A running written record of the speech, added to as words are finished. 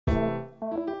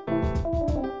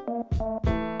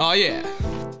Oh yeah,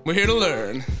 we're here to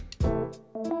learn.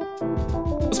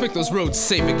 Let's make those roads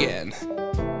safe again.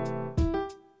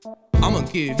 I'm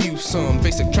gonna give you some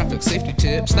basic traffic safety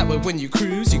tips. That way when you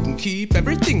cruise, you can keep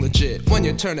everything legit. When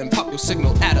you're turning, pop your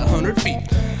signal at 100 feet.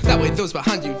 That way those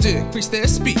behind you decrease their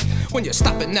speed. When you're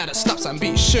stopping at a stop sign,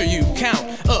 be sure you count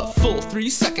a full 3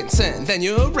 seconds and then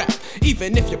you're out.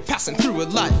 Even if you're passing through a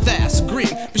light that's green,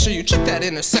 be sure you check that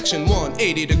intersection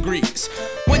 180 degrees.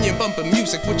 When you're bumping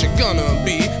music, what you gonna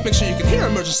be? Make sure you can hear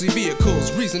emergency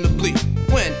vehicles reasonably.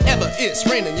 Whenever it's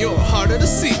raining, you're harder to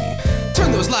see.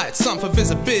 Turn those lights on for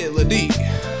visibility.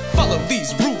 Follow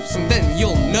these rules and then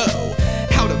you'll know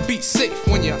how to be safe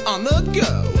when you're on the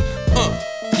go.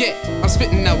 Yeah, I'm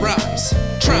spitting out rhymes,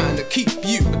 trying to keep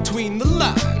you between the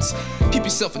lines. Keep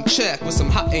yourself in check with some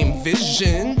high aim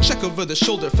vision. Check over the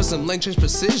shoulder for some lane change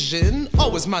precision.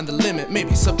 Always mind the limit,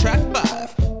 maybe subtract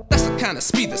 5. That's the kind of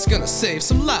speed that's gonna save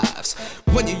some lives.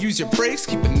 When you use your brakes,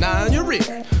 keep an eye on your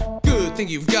rear. Good thing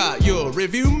you've got your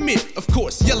rearview mirror. Of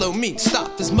course, yellow means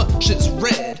stop as much as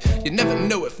red. You never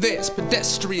know if there's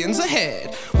pedestrians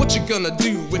ahead. What you gonna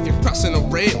do if you're crossing a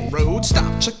railroad?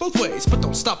 Stop, check both ways, but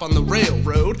don't stop on the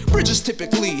railroad. Bridges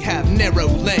typically have narrow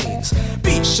lanes.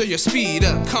 Be sure your speed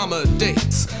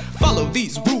accommodates. Follow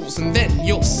these rules and then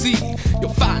you'll see.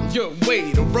 You'll find your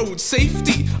way to road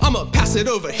safety. I'ma pass it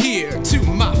over here to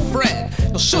my friend.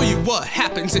 He'll show you what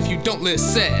happens if you don't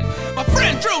listen. My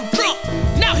friend drove drunk,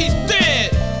 now he's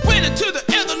dead. Went into the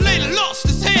other lane, lost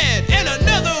his head. And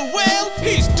another, well,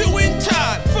 he's doing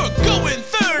time for going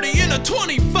 30 in a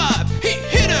 25. He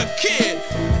hit a kid,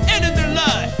 ended their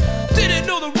life. Didn't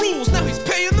know the rules, now he's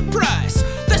paying the price.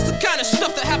 That's the kind of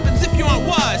stuff that happens if you aren't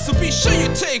wise. So be sure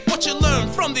you take what you learn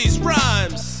from these rhymes.